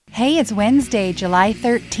Hey, it's Wednesday, July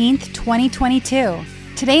 13th, 2022.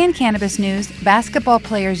 Today in Cannabis News, basketball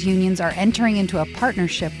players' unions are entering into a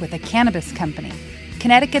partnership with a cannabis company.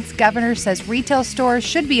 Connecticut's governor says retail stores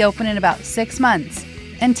should be open in about 6 months.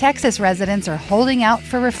 And Texas residents are holding out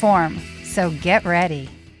for reform. So get ready.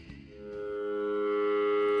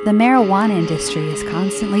 The marijuana industry is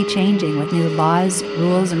constantly changing with new laws,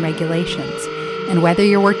 rules, and regulations. And whether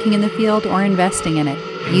you're working in the field or investing in it,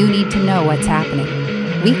 you need to know what's happening.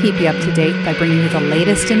 We keep you up to date by bringing you the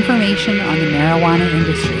latest information on the marijuana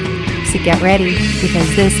industry. So get ready,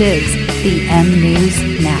 because this is the M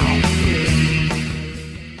News Now.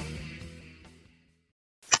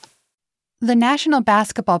 The National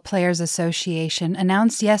Basketball Players Association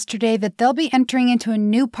announced yesterday that they'll be entering into a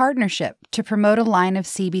new partnership to promote a line of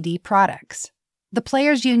CBD products. The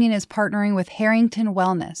Players Union is partnering with Harrington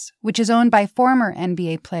Wellness, which is owned by former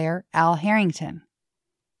NBA player Al Harrington.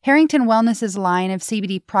 Harrington Wellness's line of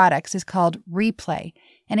CBD products is called Replay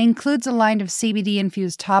and includes a line of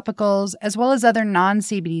CBD-infused topicals as well as other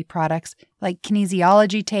non-CBD products like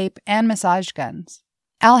kinesiology tape and massage guns.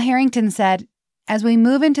 Al Harrington said, "As we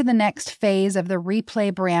move into the next phase of the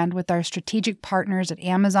Replay brand with our strategic partners at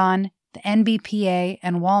Amazon, the NBPA,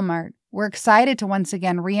 and Walmart, we're excited to once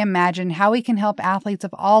again reimagine how we can help athletes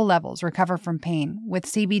of all levels recover from pain with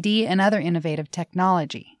CBD and other innovative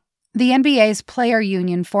technology." The NBA's player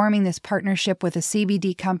union forming this partnership with a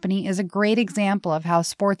CBD company is a great example of how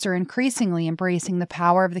sports are increasingly embracing the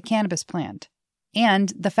power of the cannabis plant.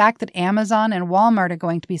 And the fact that Amazon and Walmart are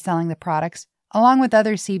going to be selling the products, along with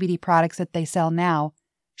other CBD products that they sell now,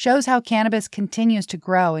 shows how cannabis continues to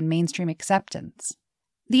grow in mainstream acceptance.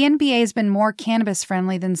 The NBA has been more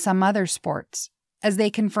cannabis-friendly than some other sports, as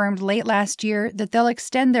they confirmed late last year that they'll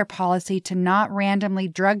extend their policy to not randomly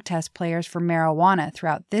drug test players for marijuana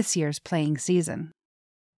throughout this year's playing season.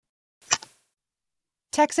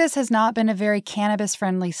 Texas has not been a very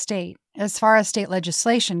cannabis-friendly state as far as state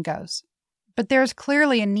legislation goes, but there's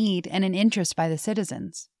clearly a need and an interest by the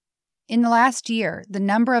citizens. In the last year, the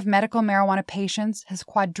number of medical marijuana patients has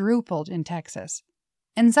quadrupled in Texas.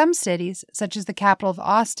 And some cities, such as the capital of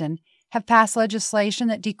Austin, have passed legislation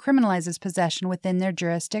that decriminalizes possession within their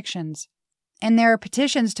jurisdictions. And there are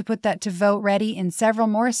petitions to put that to vote ready in several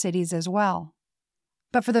more cities as well.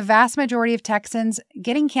 But for the vast majority of Texans,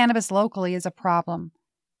 getting cannabis locally is a problem.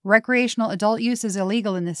 Recreational adult use is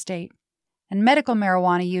illegal in the state, and medical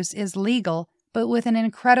marijuana use is legal, but with an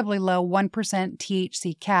incredibly low 1%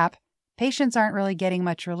 THC cap, patients aren't really getting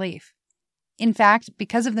much relief. In fact,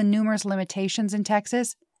 because of the numerous limitations in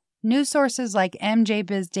Texas, news sources like MJ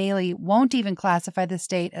Biz Daily won't even classify the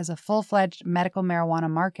state as a full-fledged medical marijuana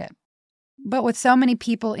market. But with so many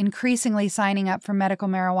people increasingly signing up for medical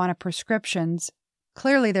marijuana prescriptions,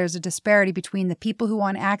 clearly there's a disparity between the people who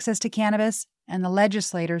want access to cannabis and the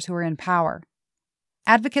legislators who are in power.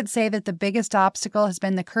 Advocates say that the biggest obstacle has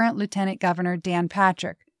been the current Lieutenant Governor Dan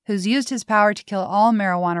Patrick, who's used his power to kill all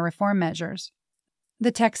marijuana reform measures.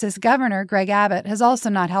 The Texas governor, Greg Abbott, has also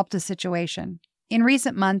not helped the situation. In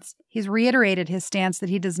recent months, he's reiterated his stance that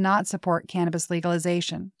he does not support cannabis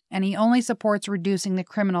legalization, and he only supports reducing the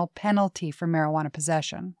criminal penalty for marijuana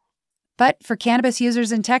possession. But for cannabis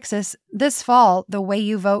users in Texas, this fall, the way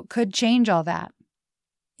you vote could change all that.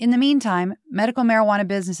 In the meantime, medical marijuana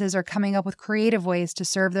businesses are coming up with creative ways to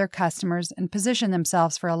serve their customers and position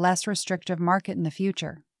themselves for a less restrictive market in the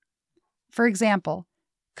future. For example,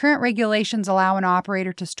 current regulations allow an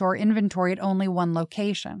operator to store inventory at only one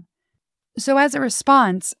location. So as a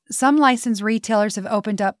response, some licensed retailers have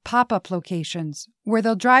opened up pop-up locations where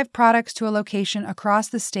they'll drive products to a location across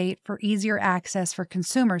the state for easier access for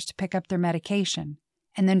consumers to pick up their medication,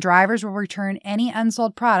 and then drivers will return any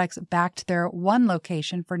unsold products back to their one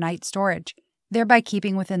location for night storage, thereby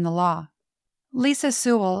keeping within the law. Lisa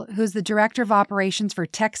Sewell, who's the Director of Operations for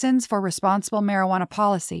Texans for Responsible Marijuana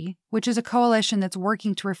Policy, which is a coalition that's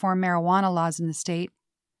working to reform marijuana laws in the state,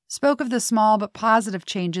 spoke of the small but positive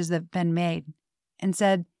changes that have been made, and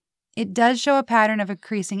said, "It does show a pattern of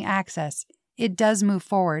increasing access. It does move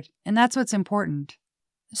forward, and that's what's important."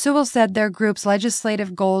 Sewell said their group's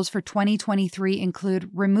legislative goals for 2023 include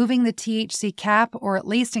removing the THC cap or at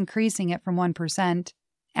least increasing it from 1%,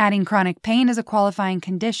 adding chronic pain as a qualifying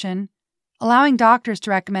condition, allowing doctors to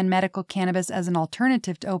recommend medical cannabis as an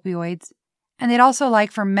alternative to opioids, and they'd also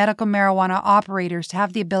like for medical marijuana operators to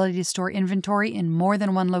have the ability to store inventory in more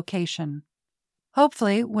than one location.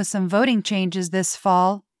 Hopefully, with some voting changes this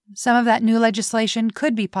fall, some of that new legislation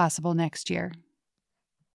could be possible next year.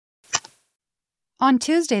 On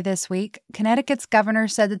Tuesday this week, Connecticut's governor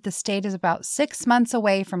said that the state is about 6 months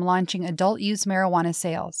away from launching adult-use marijuana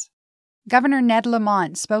sales. Governor Ned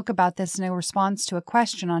Lamont spoke about this in a response to a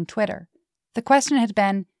question on Twitter. The question had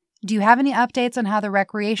been, do you have any updates on how the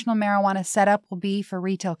recreational marijuana setup will be for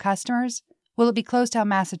retail customers? Will it be close to how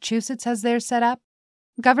Massachusetts has theirs set up?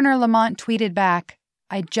 Governor Lamont tweeted back,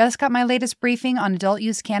 I just got my latest briefing on adult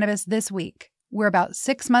use cannabis this week. We're about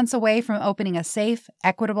 6 months away from opening a safe,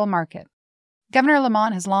 equitable market. Governor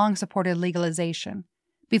Lamont has long supported legalization.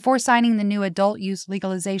 Before signing the new adult use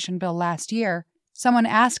legalization bill last year, someone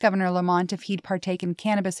asked Governor Lamont if he'd partake in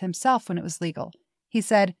cannabis himself when it was legal. He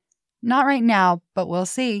said, not right now, but we'll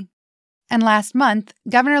see. And last month,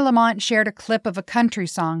 Governor Lamont shared a clip of a country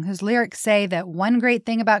song whose lyrics say that one great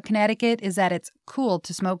thing about Connecticut is that it's cool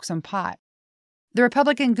to smoke some pot. The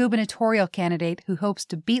Republican gubernatorial candidate who hopes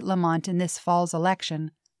to beat Lamont in this fall's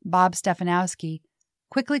election, Bob Stefanowski,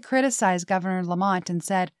 quickly criticized Governor Lamont and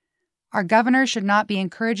said, our governor should not be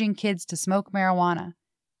encouraging kids to smoke marijuana,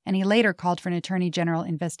 and he later called for an attorney general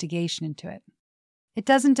investigation into it. It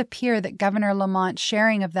doesn't appear that Governor Lamont's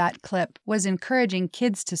sharing of that clip was encouraging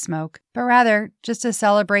kids to smoke, but rather just a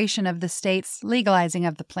celebration of the state's legalizing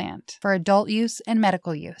of the plant for adult use and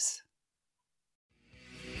medical use.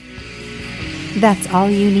 That's all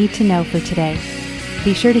you need to know for today.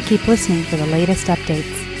 Be sure to keep listening for the latest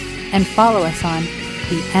updates and follow us on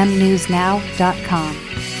themnewsnow.com.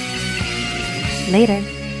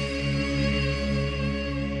 Later.